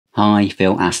Hi,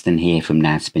 Phil Aston here from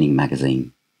Now Spinning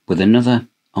Magazine with another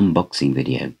unboxing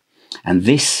video. And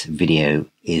this video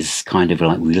is kind of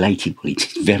like related, well,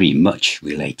 it's very much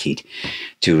related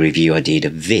to a review I did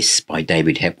of this by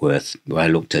David Hepworth, where I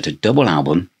looked at a double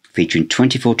album featuring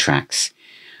 24 tracks,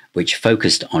 which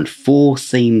focused on 4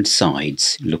 themed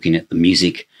sides looking at the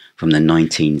music from the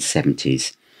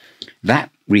 1970s.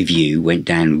 That review went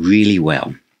down really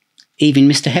well. Even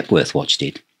Mr. Hepworth watched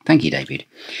it. Thank you, David.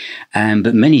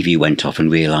 But many of you went off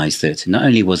and realised that not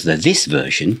only was there this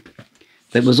version,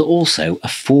 there was also a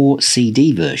 4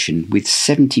 CD version with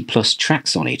 70 plus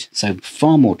tracks on it. So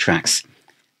far more tracks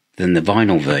than the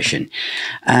vinyl version.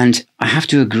 And I have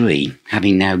to agree,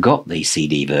 having now got the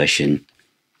CD version,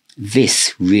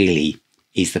 this really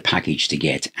is the package to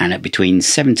get. And at between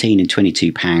 £17 and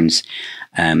 £22,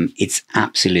 it's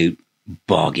absolute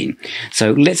bargain.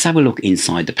 So let's have a look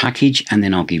inside the package and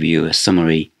then I'll give you a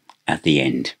summary at the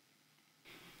end.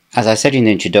 As I said in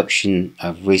the introduction,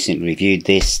 I've recently reviewed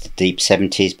this, The Deep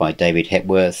 70s by David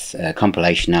Hepworth, a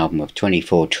compilation album of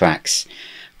 24 tracks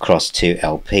across 2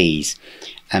 LPs.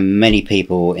 And many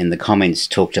people in the comments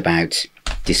talked about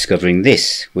discovering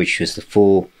this, which was the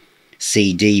 4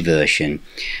 CD version.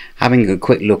 Having a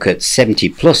quick look at 70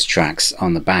 plus tracks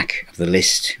on the back of the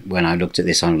list when I looked at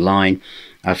this online,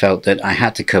 I felt that I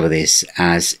had to cover this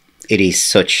as it is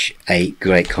such a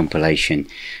great compilation.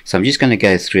 So I'm just going to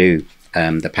go through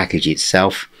the package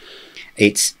itself.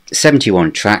 It's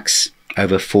 71 tracks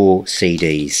over 4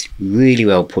 CDs, really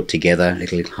well put together,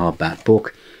 little hardback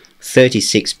book,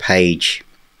 36-page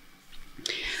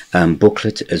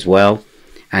booklet as well.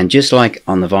 And just like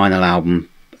on the vinyl album,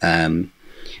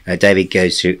 David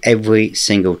goes through every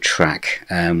single track,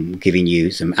 giving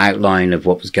you some outline of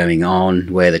what was going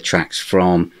on, where the track's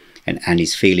from, and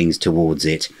his feelings towards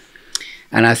it.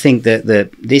 And I think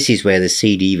that this is where the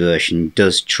CD version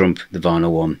does trump the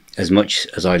vinyl one. As much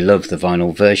as I love the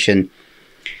vinyl version,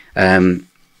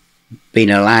 being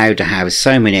allowed to have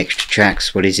so many extra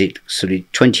tracks, what is it, sort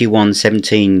of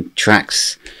 17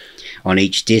 tracks on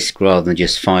each disc rather than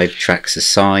just 5 tracks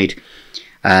aside,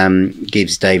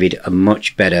 gives David a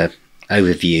much better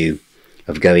overview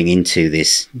of going into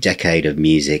this decade of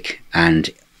music, and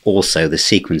also the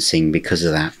sequencing because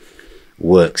of that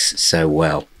works so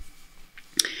well.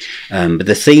 But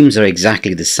the themes are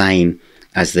exactly the same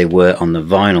as they were on the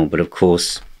vinyl, but of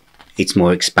course it's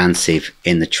more expansive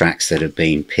in the tracks that have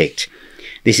been picked.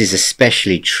 This is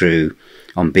especially true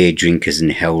on Beer Drinkers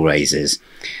and Hellraisers,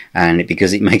 and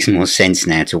because it makes more sense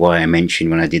now to why I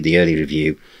mentioned when I did the early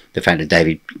review the fact that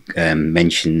David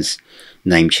mentions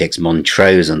name checks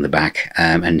Montrose on the back,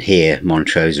 and here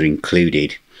Montrose are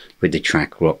included with the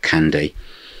track Rock Candy.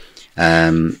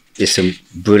 There's some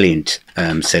brilliant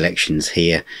selections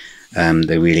here.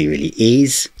 There really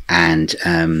is, and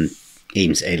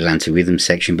even Atlanta Rhythm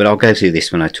section, but I'll go through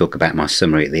this when I talk about my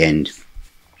summary at the end.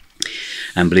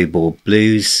 And Blue Ball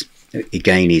Blues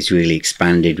again is really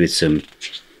expanded with some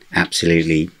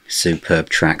absolutely superb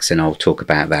tracks, and I'll talk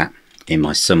about that in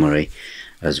my summary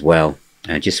as well.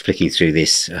 Just flicking through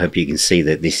this, I hope you can see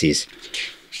that this is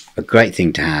a great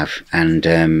thing to have, and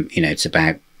you know, it's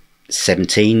about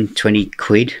 17-20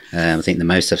 quid. I think the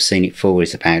most I've seen it for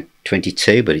is about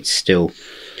 22, but it's still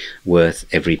worth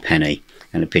every penny.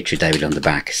 And a picture of David on the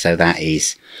back. So that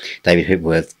is David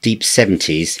Hepworth Deep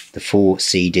 70s, the 4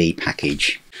 CD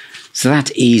package. So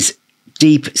that is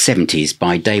Deep 70s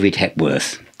by David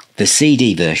Hepworth, the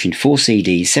CD version, 4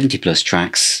 CDs, 70 plus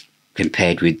tracks,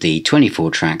 compared with the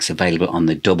 24 tracks available on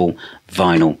the double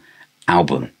vinyl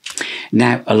album.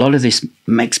 Now, a lot of this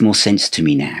makes more sense to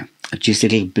me now. Just a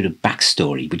little bit of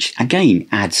backstory, which again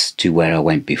adds to where I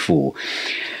went before.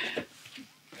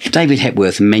 David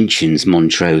Hepworth mentions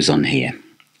Montrose on here,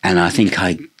 and I think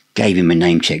I gave him a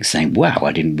name check saying, wow,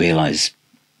 I didn't realise,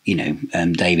 you know,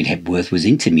 David Hepworth was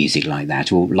into music like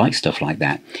that, or like stuff like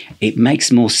that. It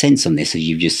makes more sense on this, as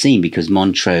you've just seen, because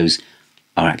Montrose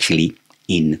are actually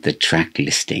in the track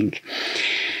listing.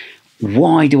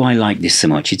 Why do I like this so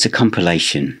much? It's a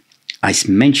compilation. I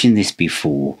mentioned this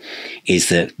before, is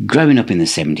that growing up in the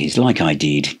 70s, like I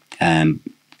did,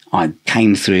 I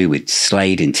came through with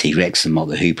Slade and T-Rex and Mott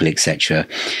the Hoople, etc.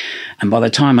 And by the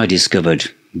time I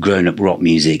discovered grown-up rock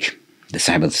music, the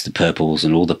Sabbaths, the Purples,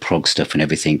 and all the prog stuff and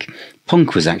everything,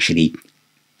 punk was actually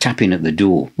tapping at the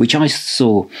door, which I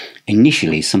saw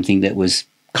initially something that was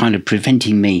kind of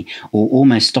preventing me or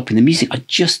almost stopping the music I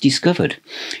just discovered.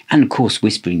 And of course,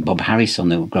 Whispering Bob Harris on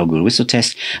the Grog Whistle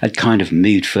Test had kind of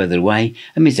moved further away,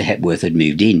 and Mr. Hepworth had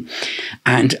moved in.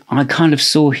 And I kind of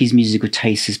saw his musical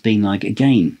taste as being like,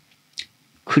 again,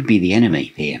 could be the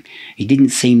enemy here. He didn't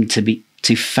seem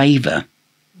to favour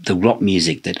the rock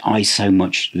music that I so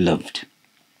much loved.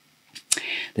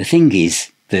 The thing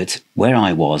is that where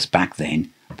I was back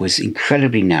then was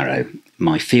incredibly narrow.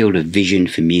 My field of vision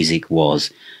for music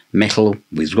was metal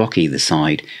with rock either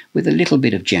side, with a little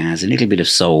bit of jazz, a little bit of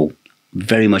soul,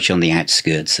 very much on the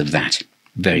outskirts of that,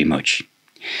 very much.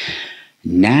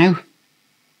 Now,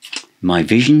 my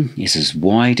vision is as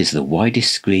wide as the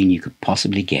widest screen you could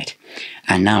possibly get.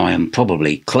 And now I am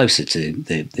probably closer to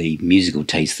the musical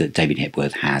taste that David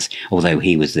Hepworth has, although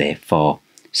he was there far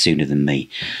sooner than me.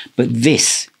 But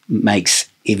this makes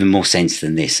even more sense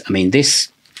than this. I mean,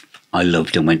 this I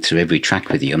loved and went through every track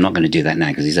with you. I'm not going to do that now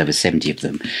because there's over 70 of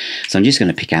them. So I'm just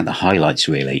going to pick out the highlights,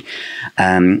 really,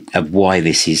 of why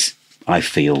this is, I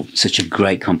feel, such a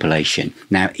great compilation.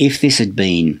 Now, if this had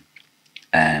been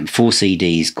 4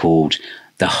 CDs called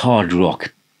The Hard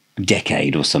Rock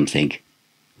Decade or something,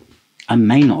 I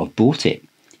may not have bought it.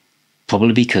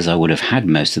 Probably because I would have had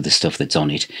most of the stuff that's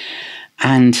on it.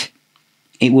 And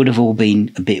it would have all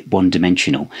been a bit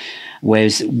one-dimensional.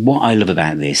 Whereas what I love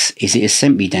about this is it has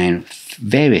sent me down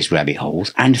various rabbit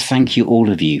holes, and thank you all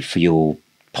of you for your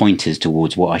pointers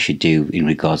towards what I should do in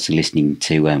regards to listening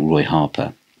to Roy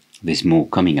Harper. There's more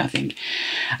coming, I think.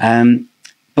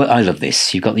 But I love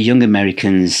this. You've got the Young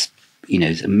Americans, you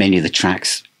know, many of the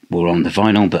tracks were on the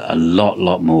vinyl, but a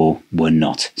lot more were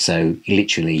not. So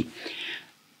literally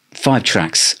 5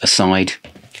 tracks aside,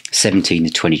 17 to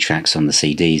 20 tracks on the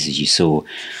CDs, as you saw.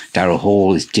 Daryl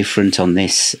Hall is different on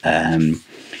this.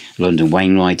 London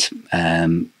Wainwright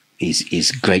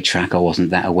is a great track I wasn't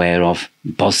that aware of.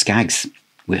 Boz Scaggs,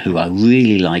 who I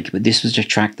really like, but this was a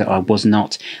track that I was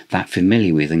not that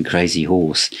familiar with, and Crazy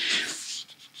Horse.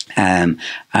 And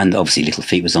obviously Little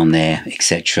Feat was on there,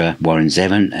 etc. Warren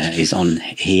Zevon is on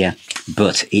here,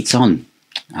 but it's on,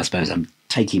 I suppose I'm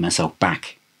taking myself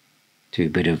back to a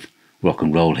bit of rock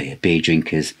and roll here, Beer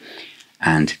Drinkers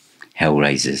and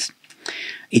Hellraisers.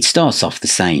 It starts off the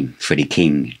same. Freddie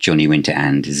King, Johnny Winter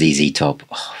and ZZ Top,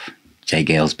 Jay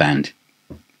Gale's band.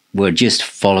 We're just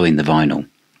following the vinyl.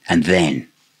 And then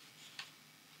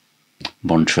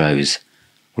Montrose,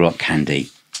 Rock Candy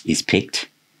is picked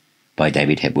by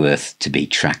David Hepworth to be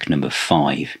track number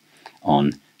 5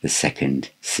 on the second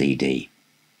CD.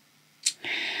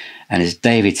 And as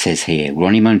David says here,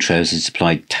 Ronnie Montrose had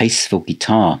supplied tasteful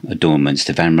guitar adornments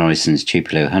to Van Morrison's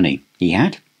Tupelo Honey. He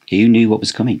had. Who knew what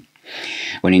was coming?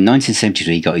 When in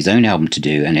 1973 he got his own album to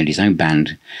do and had his own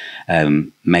band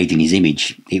made in his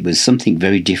image, it was something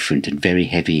very different and very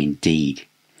heavy indeed.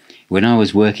 When I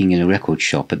was working in a record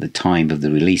shop at the time of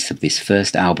the release of this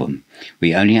first album,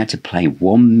 we only had to play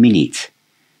 1 minute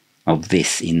of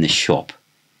this in the shop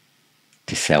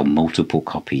to sell multiple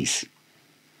copies.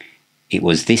 It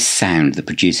was this sound that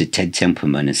producer Ted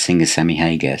Templeman and singer Sammy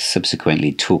Hagar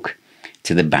subsequently took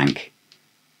to the bank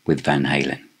with Van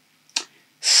Halen.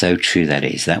 So true that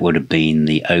is. That would have been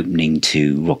the opening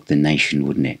to Rock the Nation,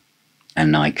 wouldn't it?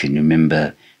 And I can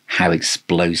remember how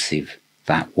explosive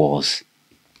that was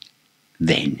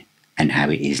then and how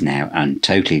it is now, and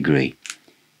totally agree.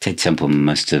 Ted Templeman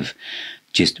must have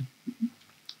just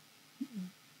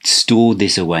stored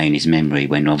this away in his memory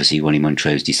when obviously Ronnie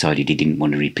Montrose decided he didn't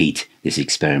want to repeat this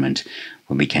experiment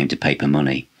when we came to Paper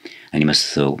Money, and he must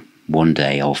have thought, one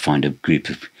day I'll find a group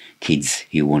of kids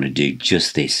who want to do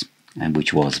just this, and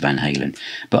which was Van Halen.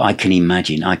 But I can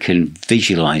imagine, I can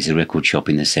visualize a record shop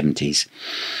in the 70s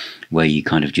where you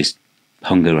kind of just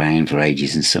hung around for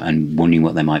ages and wondering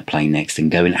what they might play next,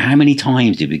 and going, how many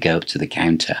times did we go up to the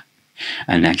counter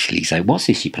and actually say, what's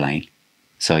this you're playing?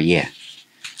 So yeah,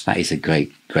 that is a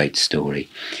great story.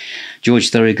 George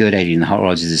Thorogood, Eddie and the Hot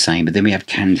Rods is the same, but then we have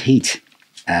Canned Heat,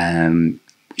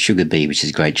 Sugar Bee, which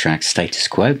is a great track, Status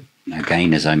Quo.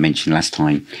 Again, as I mentioned last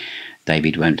time,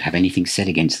 David won't have anything said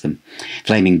against them.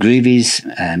 Flaming Groovies,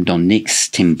 Don Nix,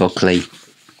 Tim Buckley,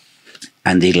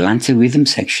 and the Atlanta Rhythm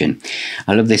section.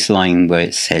 I love this line where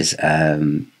it says,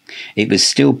 it was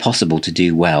still possible to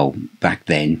do well back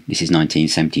then, this is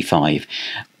 1975,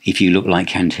 if you look like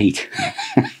Canned Heat.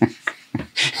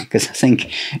 Because I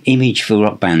think image for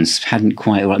rock bands hadn't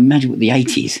quite... Imagine what the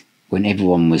 80s, when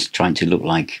everyone was trying to look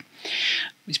like...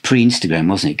 It was pre-Instagram,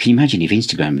 wasn't it? Can you imagine if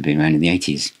Instagram had been around in the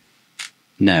 80s?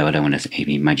 No, I don't want to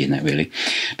even imagine that, really.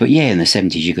 But yeah, in the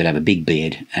 70s, you could have a big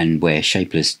beard and wear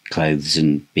shapeless clothes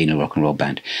and be in a rock and roll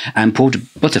band. And Paul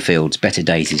Butterfield's Better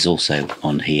Days is also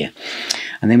on here.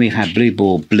 And then we've had Blue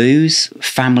Ball Blues,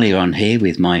 Family are on here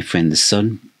with My Friend the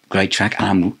Sun. Great track.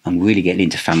 I'm really getting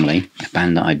into Family, a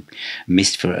band that I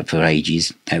missed for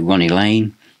ages. Ronnie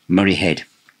Lane, Murray Head.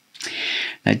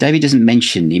 Now, David doesn't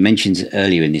mention, he mentions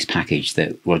earlier in this package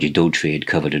that Roger Daltrey had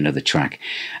covered another track.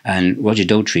 And Roger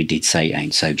Daltrey did say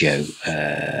Ain't So Joe,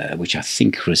 which I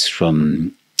think was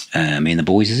from Me and the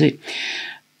Boys, is it?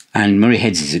 And Murray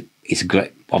Heads is a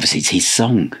great, obviously it's his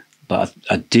song, but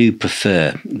I do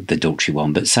prefer the Daltrey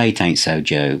one. But Say It Ain't So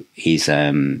Joe is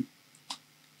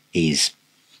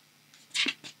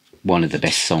one of the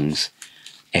best songs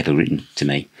ever written to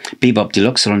me. Bebop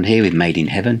Deluxe are on here with Made in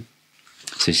Heaven.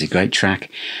 So it's a great track.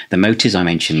 The Motors I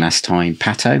mentioned last time.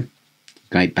 Pato,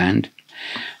 great band.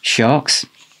 Sharks,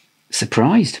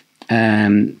 Surprised.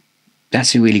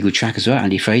 That's a really good track as well.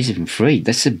 Andy Fraser from Free.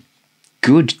 That's a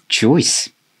good choice.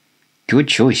 Good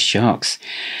choice, Sharks.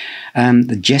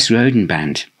 The Jess Roden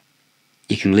band.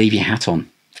 You Can Leave Your Hat On.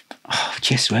 Oh,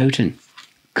 Jess Roden.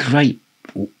 Great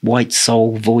white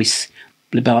soul voice.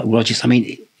 About Rogers. I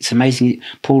mean, it's amazing.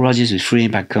 Paul Rogers was Free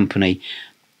and Bad Company.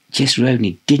 Jess Roden,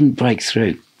 he didn't break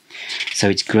through. So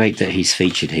it's great that he's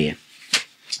featured here.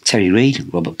 Terry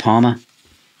Reid, Robert Palmer,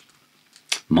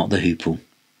 Mott the Hoople.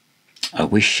 I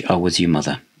Wish I Was Your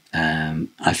Mother.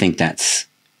 I think that's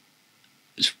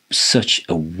such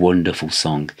a wonderful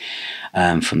song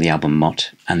from the album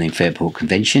Mott. And then Fairport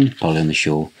Convention, Polly on the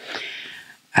Shore.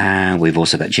 And we've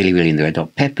also got Jelly Willy and the Red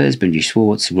Hot Peppers, Brindy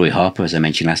Schwartz, Roy Harper, as I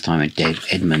mentioned last time, and Dave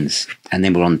Edmonds. And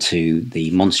then we're on to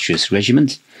the Monstrous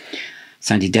Regiment.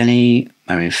 Sandy Denny,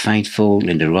 Marion Faithfull,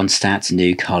 Linda Ronstadt,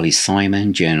 Nuke, Harley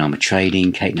Simon, Joan Armour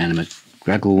Trading, Kate Nana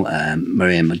McGraggle,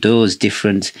 Maria Mador's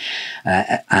Different,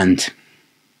 and,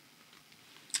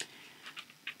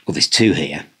 well, there's two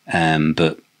here,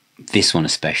 but this one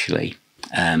especially,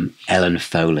 Ellen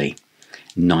Foley,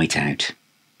 Night Out.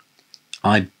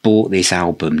 I bought this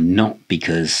album not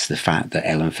because the fact that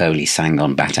Ellen Foley sang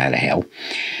on Bat Out of Hell.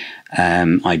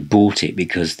 I bought it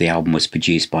because the album was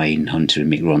produced by Ian Hunter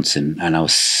and Mick Ronson, and I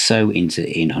was so into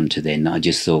Ian Hunter then that I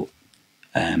just thought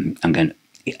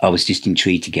I was just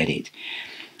intrigued to get it.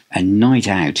 And Night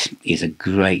Out is a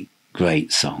great,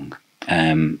 great song.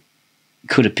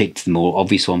 Could have picked the more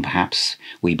obvious one, perhaps,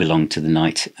 We Belong to the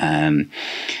Night,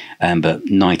 but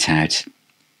Night Out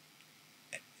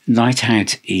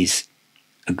is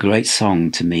a great song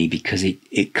to me because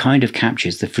it kind of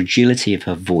captures the fragility of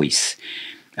her voice,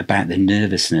 about the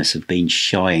nervousness of being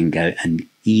shy and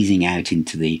easing out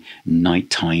into the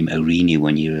nighttime arena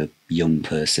when you're a young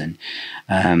person.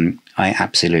 I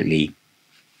absolutely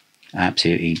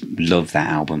love that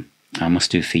album. I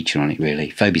must do a feature on it, really.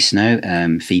 Phoebe Snow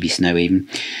even.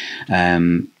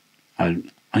 I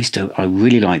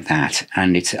really like that,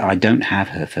 and I don't have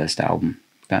her first album.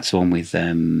 That's the one with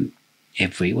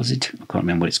was it? I can't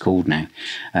remember what it's called now.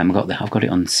 I've got it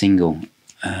on single.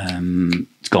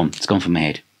 It's gone from my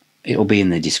head. It'll be in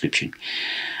the description.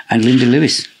 And Linda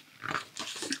Lewis,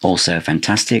 also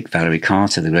fantastic. Valerie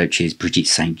Carter, The Roaches, Bridget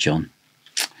St. John,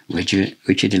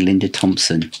 Richard and Linda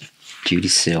Thompson, Judy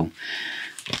Sill.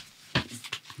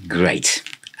 Great.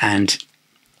 And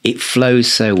it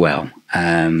flows so well.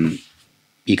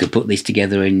 You could put this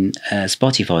together in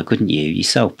Spotify, couldn't you?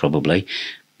 Yourself, probably.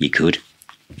 You could.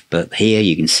 But here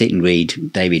you can sit and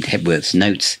read David Hepworth's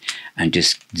notes and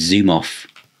just zoom off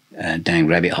down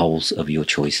rabbit holes of your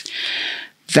choice.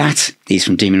 That is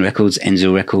from Demon Records,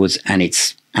 Enzo Records, and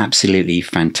it's absolutely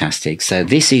fantastic. So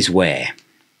this is where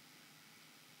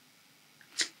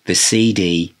the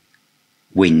CD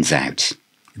wins out.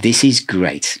 This is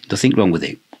great. Nothing wrong with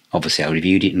it. Obviously, I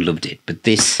reviewed it and loved it, but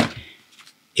this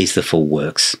is the full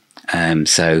works.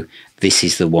 So this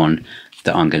is the one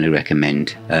that I'm going to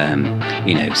recommend,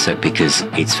 so because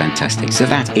it's fantastic. So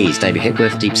that is David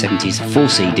Hepworth, Deep 70s, 4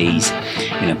 CDs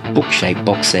in a book-shaped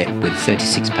box set with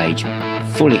 36-page,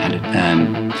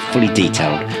 fully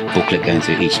detailed booklet going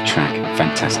through each track.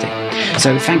 Fantastic.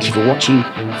 So thank you for watching.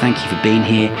 Thank you for being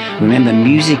here. Remember,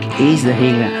 music is the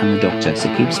healer and the doctor. So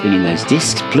keep spinning those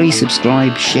discs. Please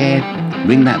subscribe, share,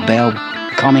 ring that bell,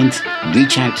 comment,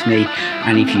 reach out to me,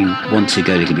 and if you want to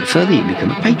go a little bit further, you can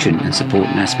become a patron and support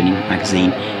Now Spinning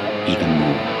Magazine even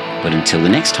more. But until the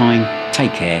next time,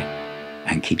 take care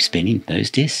and keep spinning those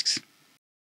discs.